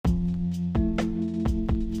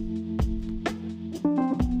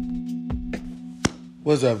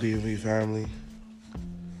What's up, DMV family?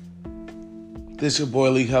 This your boy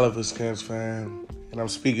Lee Hellevis, fam, and I'm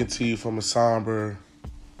speaking to you from a somber,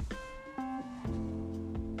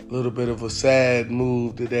 little bit of a sad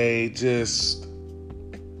mood today. Just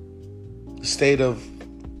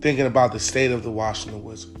thinking about the state of the Washington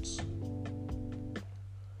Wizards.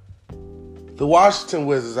 The Washington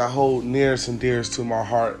Wizards I hold nearest and dearest to my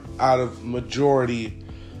heart out of majority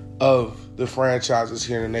of the franchises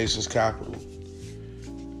here in the nation's capital.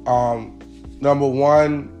 Number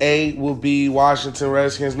 1A will be Washington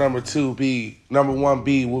Redskins. Number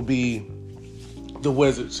 1B will be the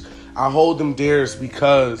Wizards. I hold them dearest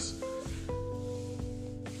because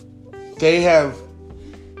they have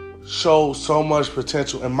showed so much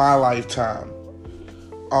potential in my lifetime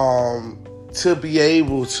to be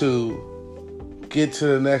able to get to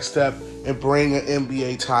the next step and bring an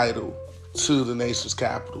NBA title to the nation's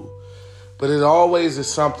capital. But it always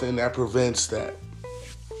is something that prevents that.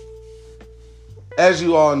 As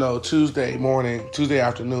you all know, Tuesday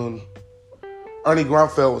afternoon, Ernie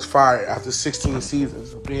Grunfeld was fired after 16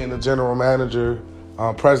 seasons of being the general manager,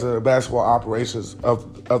 president of basketball operations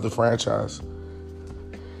of the franchise.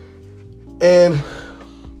 And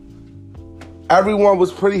everyone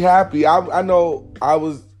was pretty happy. I know I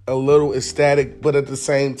was a little ecstatic, but at the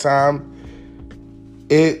same time,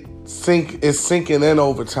 it's sinking in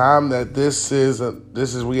over time that this is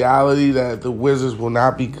reality, that the Wizards will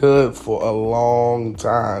not be good for a long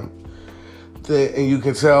time. And you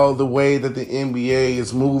can tell the way that the NBA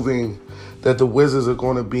is moving that the Wizards are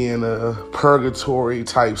going to be in a purgatory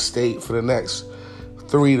type state for the next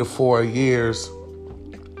 3 to 4 years.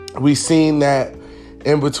 We've seen that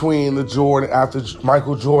in between after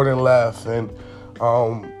Michael Jordan left and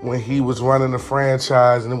when he was running the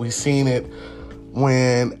franchise, and we've seen it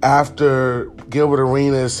when after Gilbert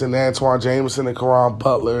Arenas and Antoine Jameson and Caron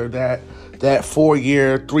Butler, that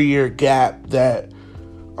 3-year gap that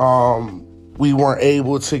we weren't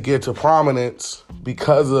able to get to prominence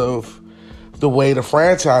because of the way the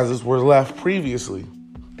franchises were left previously.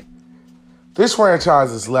 This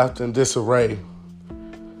franchise is left in disarray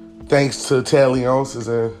thanks to Ted Leonsis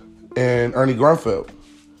and Ernie Grunfeld.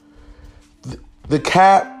 The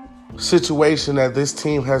cap situation that this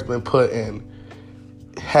team has been put in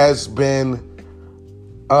has been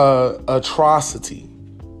an atrocity.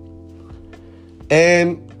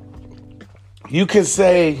 And you can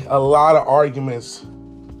say a lot of arguments.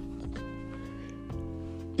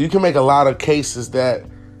 You can make a lot of cases that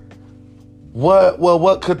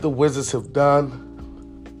what could the Wizards have done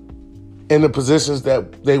in the positions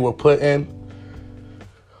that they were put in?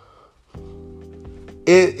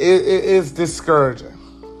 It is discouraging.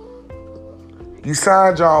 You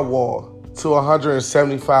signed John Wall to a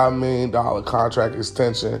 $175 million contract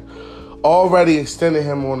extension, already extended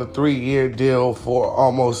him on a 3-year deal for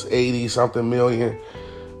almost 80-something million.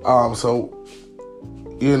 So,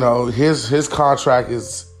 you know, his contract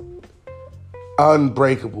is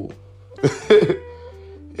unbreakable.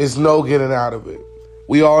 There's no getting out of it.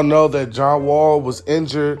 We all know that John Wall was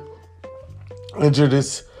injured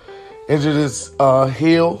his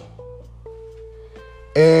heel,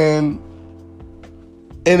 and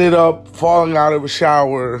ended up falling out of a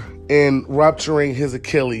shower and rupturing his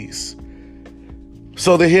Achilles.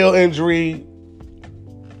 So the heel injury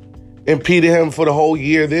impeded him for the whole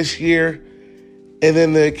year this year, and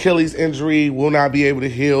then the Achilles injury will not be able to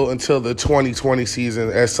heal until the 2020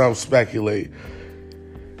 season, as some speculate.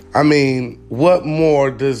 I mean, what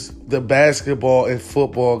more does the basketball and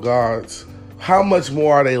football gods, how much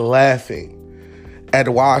more are they laughing at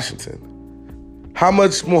Washington? How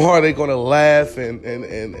much more are they going to laugh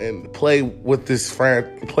and play with these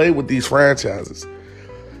franchises?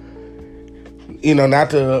 You know, not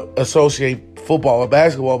to associate football with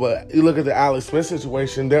basketball, but you look at the Alex Smith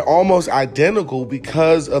situation; they're almost identical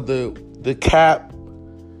because of the cap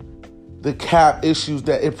issues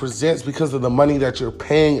that it presents because of the money that you're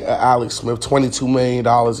paying Alex Smith, $22 million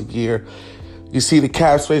a year. You see the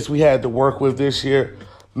cap space we had to work with this year,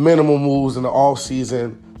 minimal moves in the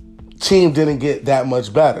offseason. Team didn't get that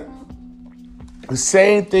much better. The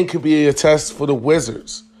same thing could be a test for the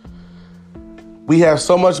Wizards. We have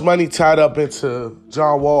so much money tied up into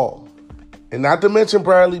John Wall, and not to mention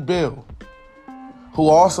Bradley Beal, who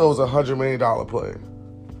also is a $100 million player.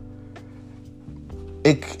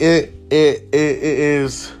 It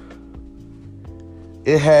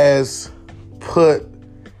has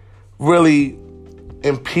really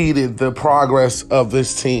impeded the progress of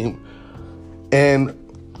this team, and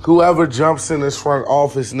whoever jumps in this front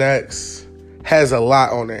office next has a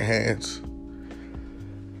lot on their hands.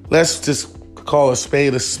 Let's just call a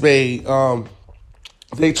spade a spade.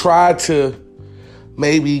 They tried to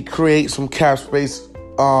maybe create some cap space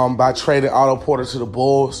by trading Otto Porter to the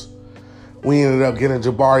Bulls. We ended up getting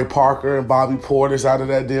Jabari Parker and Bobby Portis out of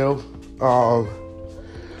that deal.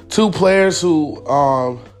 Two players who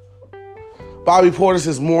Bobby Portis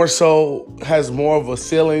has more of a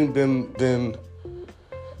ceiling than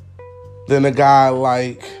a guy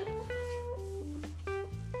like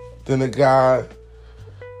Jabari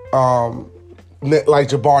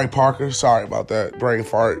Parker. Sorry about that brain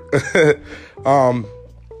fart.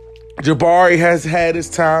 Jabari has had his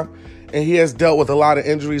time, and he has dealt with a lot of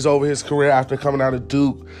injuries over his career after coming out of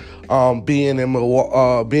Duke, being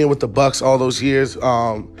with the Bucks all those years,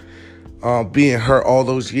 being hurt all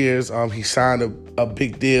those years. He signed a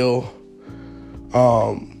big deal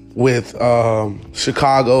with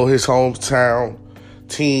Chicago, his hometown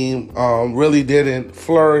team. Really didn't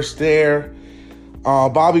flourish there.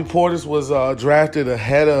 Bobby Portis was drafted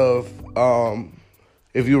ahead of,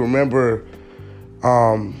 if you remember,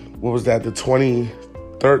 what was that, the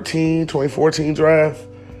 2014 draft?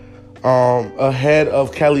 Ahead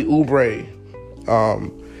of Kelly Oubre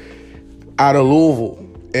out of Louisville.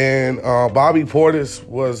 And Bobby Portis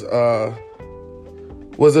was a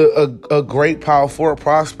great power forward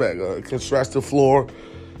prospect. Can stretch the floor,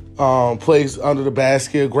 plays under the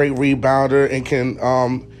basket, great rebounder,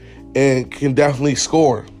 and can definitely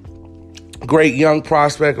score. Great young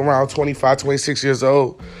prospect, around 25, 26 years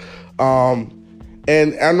old.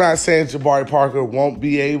 And I'm not saying Jabari Parker won't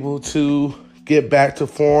be able to get back to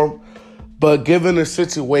form, but given the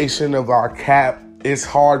situation of our cap, it's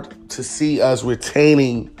hard to see us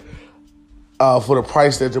retaining for the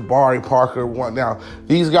price that Jabari Parker want. Now,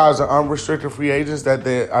 these guys are unrestricted free agents.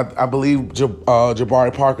 I believe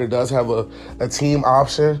Jabari Parker does have a team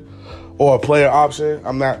option or a player option.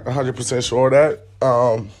 I'm not 100% sure of that.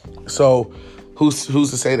 So who's to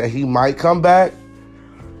say that he might come back?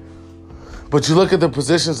 But you look at the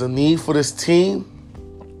positions of need for this team,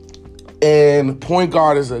 and point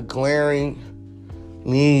guard is a glaring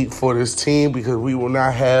need for this team because we will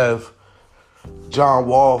not have John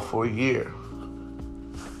Wall for a year.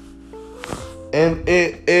 And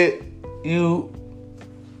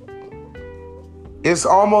it's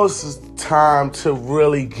almost time to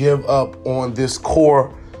really give up on this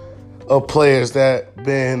core of players that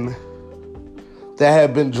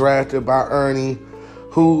have been drafted by Ernie,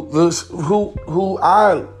 who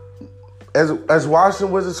I, as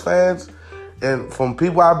Washington Wizards fans and from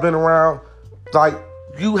people I've been around, like,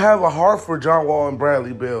 you have a heart for John Wall and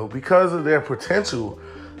Bradley Beal because of their potential.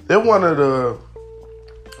 They're one of the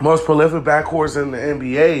most prolific backcourts in the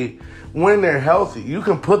NBA when they're healthy. You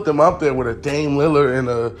can put them up there with a Dame Lillard and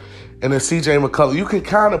a CJ McCollum. You can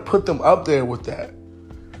kind of put them up there with that.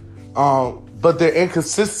 But their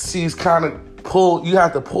inconsistencies kind of you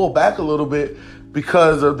have to pull back a little bit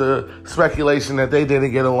because of the speculation that they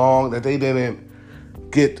didn't get along, that they didn't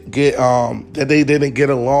get along,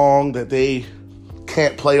 that they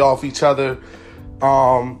can't play off each other.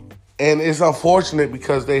 And it's unfortunate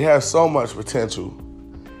because they have so much potential.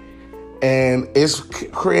 And it's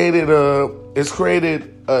created a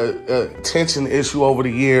tension issue over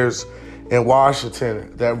the years in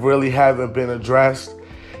Washington that really haven't been addressed.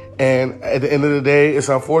 And at the end of the day, it's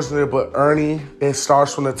unfortunate, but Ernie, it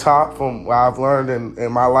starts from the top. From what I've learned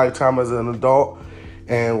in my lifetime as an adult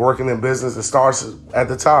and working in business, it starts at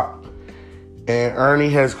the top. And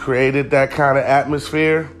Ernie has created that kind of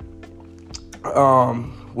atmosphere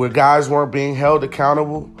where guys weren't being held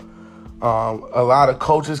accountable. A lot of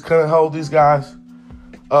coaches couldn't hold these guys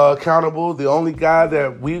accountable. The only guy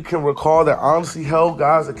that we can recall that honestly held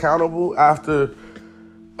guys accountable after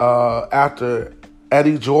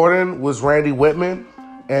Eddie Jordan was Randy Whitman.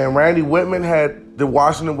 And Randy Whitman had the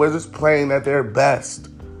Washington Wizards playing at their best.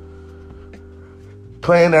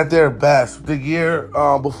 The year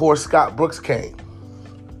before Scott Brooks came.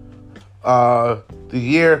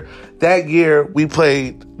 That year we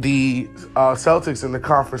played the Celtics in the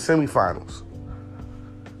conference semifinals.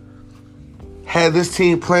 Had this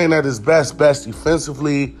team playing at its best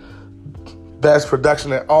defensively, best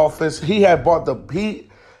production at offense. He held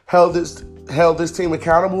this team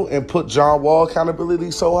accountable and put John Wall accountability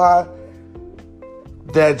so high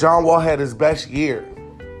that John Wall had his best year.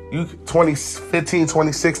 2015,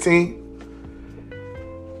 2016.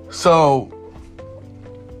 So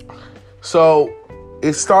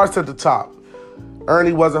it starts at the top.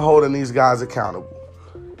 Ernie wasn't holding these guys accountable.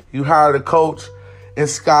 You hired a coach in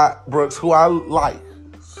Scott Brooks, who I like.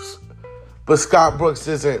 But Scott Brooks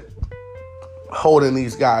isn't holding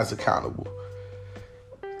these guys accountable.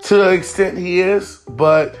 To the extent he is,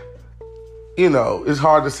 but, it's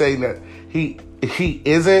hard to say that he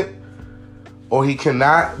isn't. or he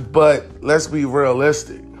cannot, but let's be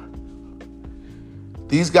realistic.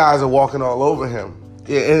 These guys are walking all over him.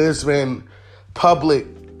 It's been public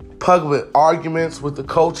arguments with the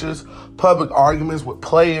coaches, public arguments with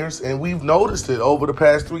players, and we've noticed it over the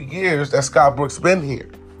past 3 years that Scott Brooks been here.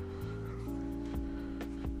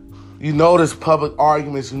 You notice public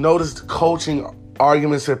arguments, you notice the coaching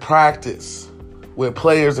arguments at practice with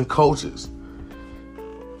players and coaches.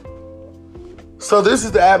 So this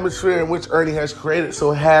is the atmosphere in which Ernie has created,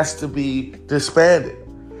 so it has to be disbanded.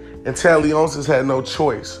 And Ted Leonsis has had no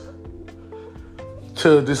choice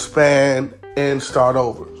to disband and start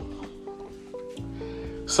over.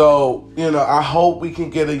 So, I hope we can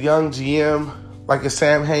get a young GM like a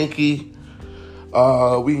Sam Hinkie.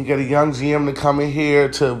 We can get a young GM to come in here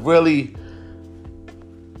to really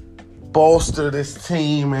bolster this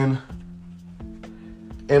team and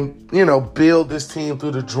build this team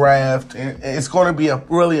through the draft. And it's going to be a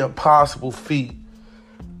really impossible feat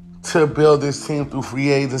to build this team through free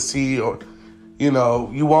agency, or,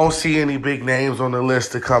 you won't see any big names on the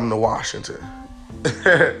list to come to Washington.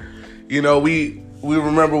 We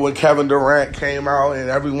remember when Kevin Durant came out and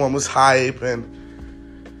everyone was hype, and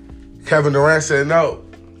Kevin Durant said no.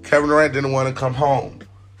 Kevin Durant didn't want to come home.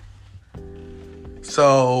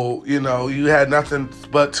 So, you had nothing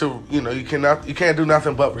but to, you can't do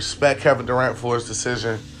nothing but respect Kevin Durant for his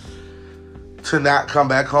decision to not come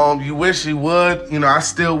back home. You wish he would. I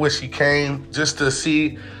still wish he came just to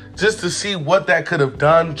see what that could have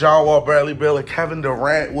done. John Wall, Bradley Beal, and Kevin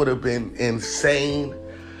Durant would have been insane.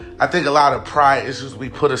 I think a lot of pride issues we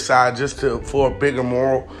put aside for a bigger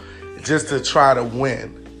moral, just to try to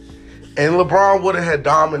win. And LeBron would have had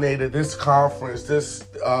dominated this conference,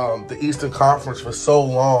 the Eastern Conference, for so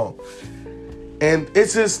long. And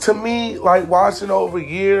it's just, to me, like, watching over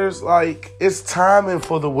years, like, it's timing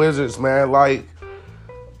for the Wizards, man. Like,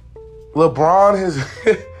 LeBron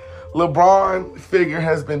figure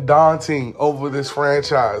has been daunting over this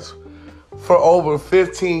franchise for over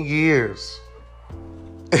 15 years.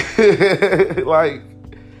 Like,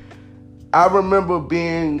 I remember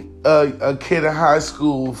being a kid in high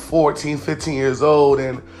school, 14, 15 years old,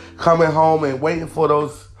 and coming home and waiting for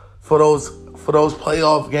those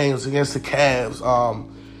playoff games against the Cavs.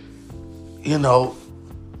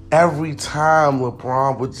 Every time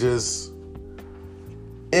LeBron would just,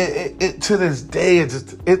 to this day,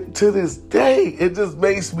 it just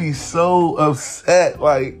makes me so upset.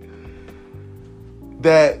 Like,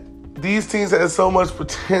 that these teams had so much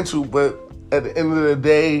potential, but at the end of the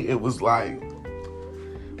day, it was like,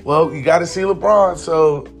 well, you got to see LeBron,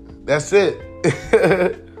 so that's it.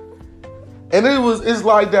 And it's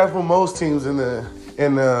like that for most teams in the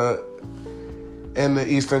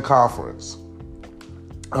Eastern Conference.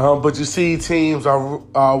 But you see, teams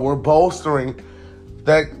were bolstering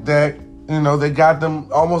that they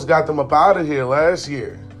almost got them up out of here last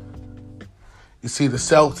year. You see, the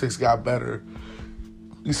Celtics got better.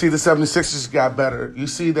 You see the 76ers got better. You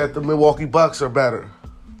see that the Milwaukee Bucks are better.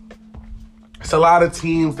 It's a lot of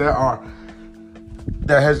teams that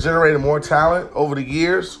has generated more talent over the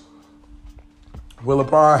years. Well,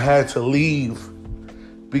 LeBron had to leave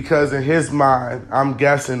because in his mind, I'm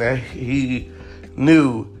guessing that he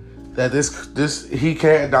knew that he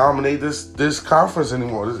can't dominate this conference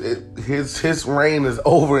anymore. His reign is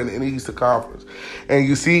over in the Eastern Conference, and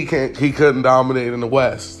you see he couldn't dominate in the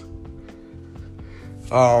West.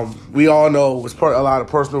 We all know it was a lot of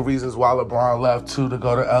personal reasons why LeBron left to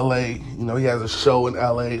go to LA. He has a show in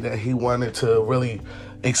LA that he wanted to really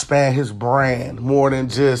expand his brand more than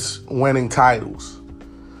just winning titles.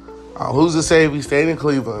 Who's to say if he stayed in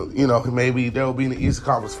Cleveland, maybe they'll be in the Eastern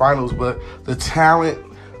Conference Finals, but the talent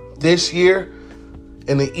this year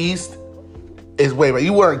in the East is way better.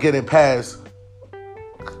 You weren't getting past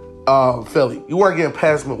Philly. You weren't getting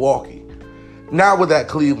past Milwaukee. Not with that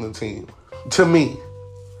Cleveland team, to me.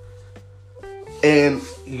 And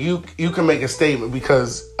you can make a statement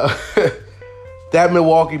because that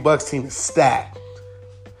Milwaukee Bucks team is stacked.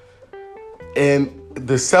 And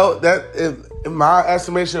in my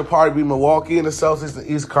estimation, it'll probably be Milwaukee and the Celtics in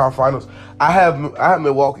the East Conference Finals. I have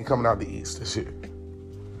Milwaukee coming out the East this year.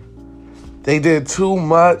 They did too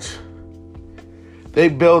much. They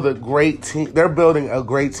build a great team. They're building a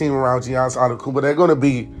great team around Giannis Antetokounmpo. They're going to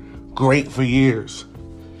be great for years.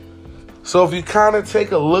 So if you kind of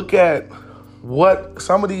take a look at what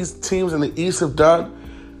some of these teams in the East have done,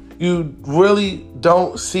 you really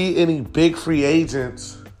don't see any big free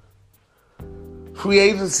agents. Free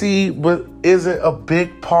agency isn't a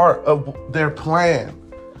big part of their plan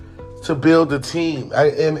to build a team.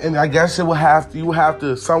 And I guess you will have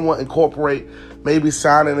to somewhat incorporate maybe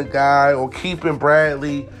signing a guy or keeping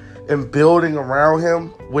Bradley and building around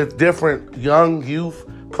him with different young youth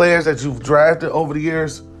players that you've drafted over the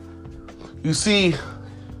years, you see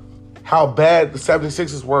how bad the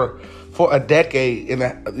 76ers were for a decade,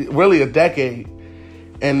 really a decade.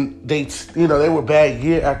 And they were bad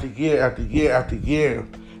year after year after year after year.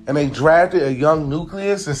 And they drafted a young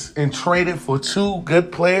nucleus and traded for two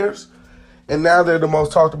good players. And now they're the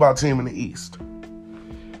most talked about team in the East.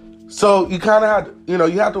 So you kind of have to,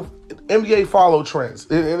 you have to, NBA follow trends.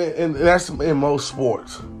 And that's in most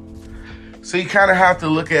sports. So you kind of have to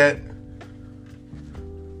look at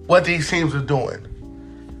what these teams are doing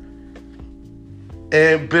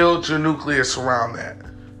and build your nucleus around that.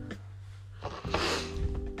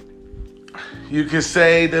 You could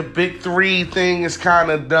say the big three thing is kind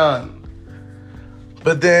of done,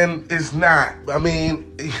 but then it's not. I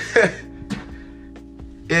mean,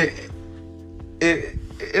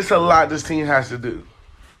 it's a lot this team has to do,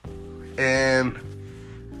 and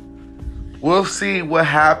we'll see what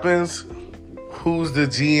happens. Who's the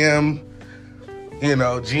GM?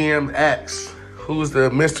 GM X. Who's the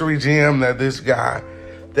mystery GM that this guy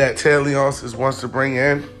that Ted Leonsis wants to bring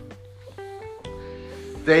in?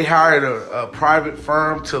 They hired a private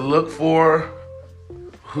firm to look for,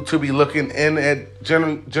 to be looking in at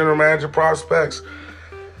general manager prospects,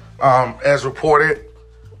 as reported.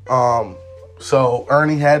 So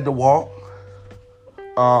Ernie had to walk.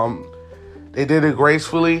 They did it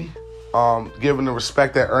gracefully, given the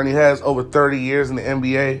respect that Ernie has over 30 years in the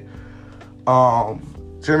NBA.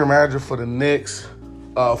 General manager for the Knicks,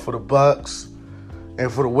 for the Bucks,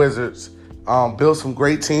 and for the Wizards. Built some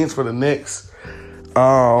great teams for the Knicks.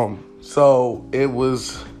 So it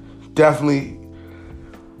was definitely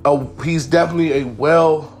he's definitely a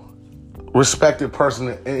well-respected person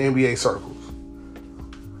in NBA circles.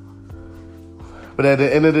 But at the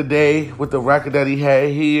end of the day, with the record that he had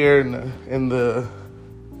here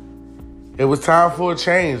it was time for a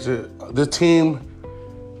change. The team,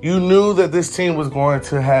 you knew that this team was going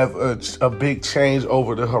to have a big change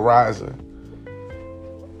over the horizon.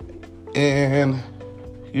 And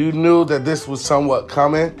you knew that this was somewhat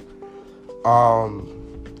coming.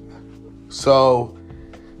 So,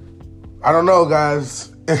 I don't know,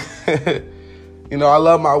 guys. I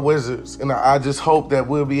love my Wizards. And I just hope that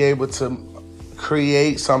we'll be able to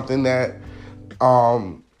create something that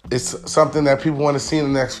is something that people want to see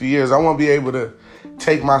in the next few years. I want to be able to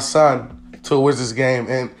take my son to a Wizards game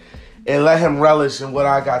and let him relish in what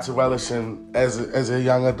I got to relish in as a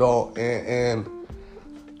young adult. And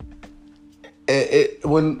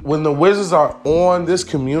when the Wizards are on, this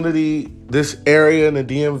community, this area in the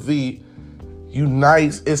DMV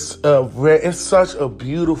unites. It's such a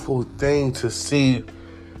beautiful thing to see.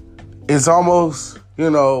 It's almost,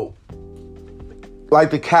 like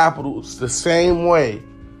the Capitals, the same way.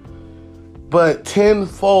 But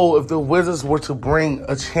tenfold if the Wizards were to bring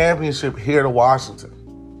a championship here to Washington.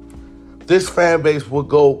 This fan base will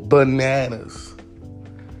go bananas.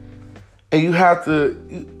 And you have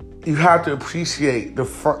to appreciate the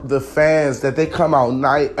fans, that they come out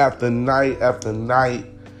night after night after night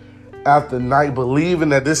after night believing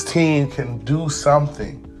that this team can do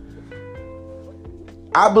something.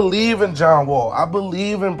 I believe in John Wall. I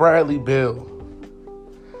believe in Bradley Beal.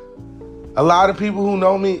 A lot of people who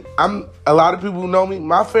know me,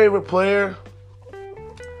 my favorite player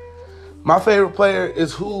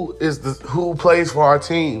is who plays for our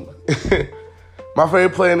team. My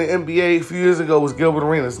favorite player in the NBA a few years ago was Gilbert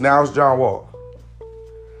Arenas. Now it's John Wall.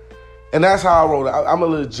 And that's how I roll it. I'm a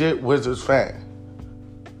legit Wizards fan.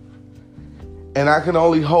 And I can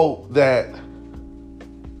only hope that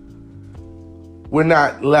we're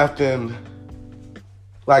not left in,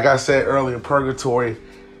 like I said earlier, purgatory,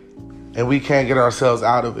 and we can't get ourselves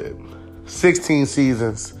out of it. 16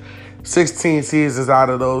 seasons out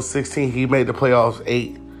of those 16, he made the playoffs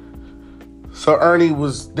 8. So Ernie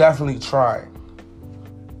was definitely trying.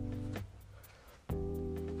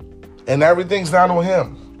 And everything's not on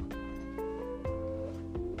him.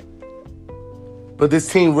 But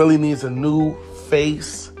this team really needs a new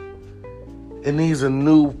face. It needs a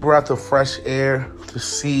new breath of fresh air to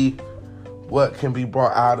see what can be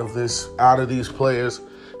brought out of these players.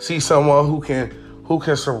 See someone who can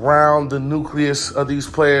surround the nucleus of these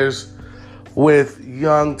players with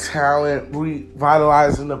young talent,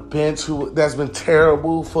 revitalizing the bench that's been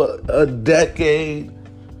terrible for a decade.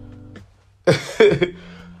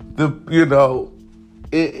 The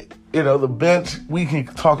bench, we can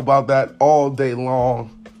talk about that all day long.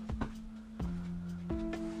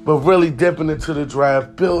 But really dipping into the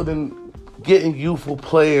draft, getting youthful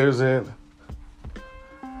players in.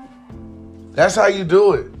 That's how you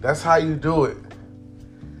do it.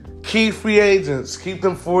 Key free agents, keep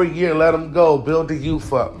them for a year, let them go, build the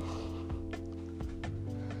youth up.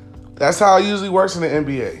 That's how it usually works in the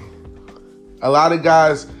NBA. A lot of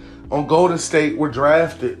guys on Golden State were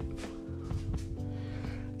drafted.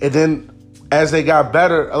 And then as they got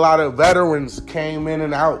better, a lot of veterans came in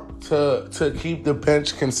and out to keep the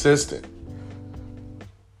bench consistent.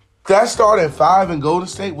 That started at 5 and Golden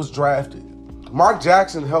State was drafted. Mark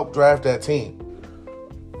Jackson helped draft that team.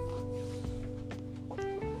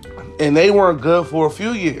 And they weren't good for a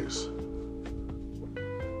few years.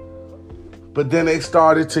 But then they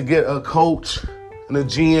started to get a coach and a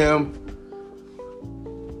GM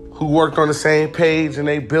who worked on the same page, and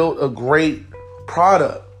they built a great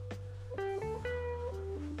product.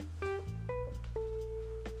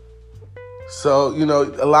 So, you know,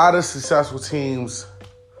 a lot of successful teams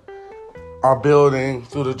are building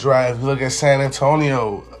through the draft. You look at San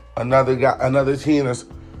Antonio, another team that's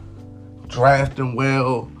drafting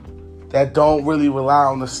well, that don't really rely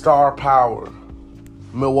on the star power.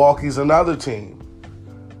 Milwaukee's another team.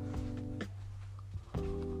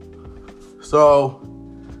 So,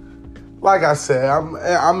 like I said,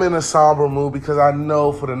 I'm in a somber mood because I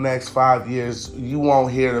know for the next 5 years you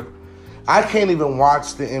won't hear. I can't even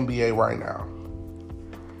watch the NBA right now.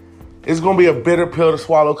 It's going to be a bitter pill to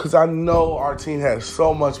swallow because I know our team has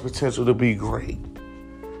so much potential to be great.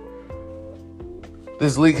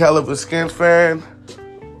 This League Hell of a Skins fan,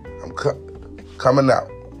 I'm coming out.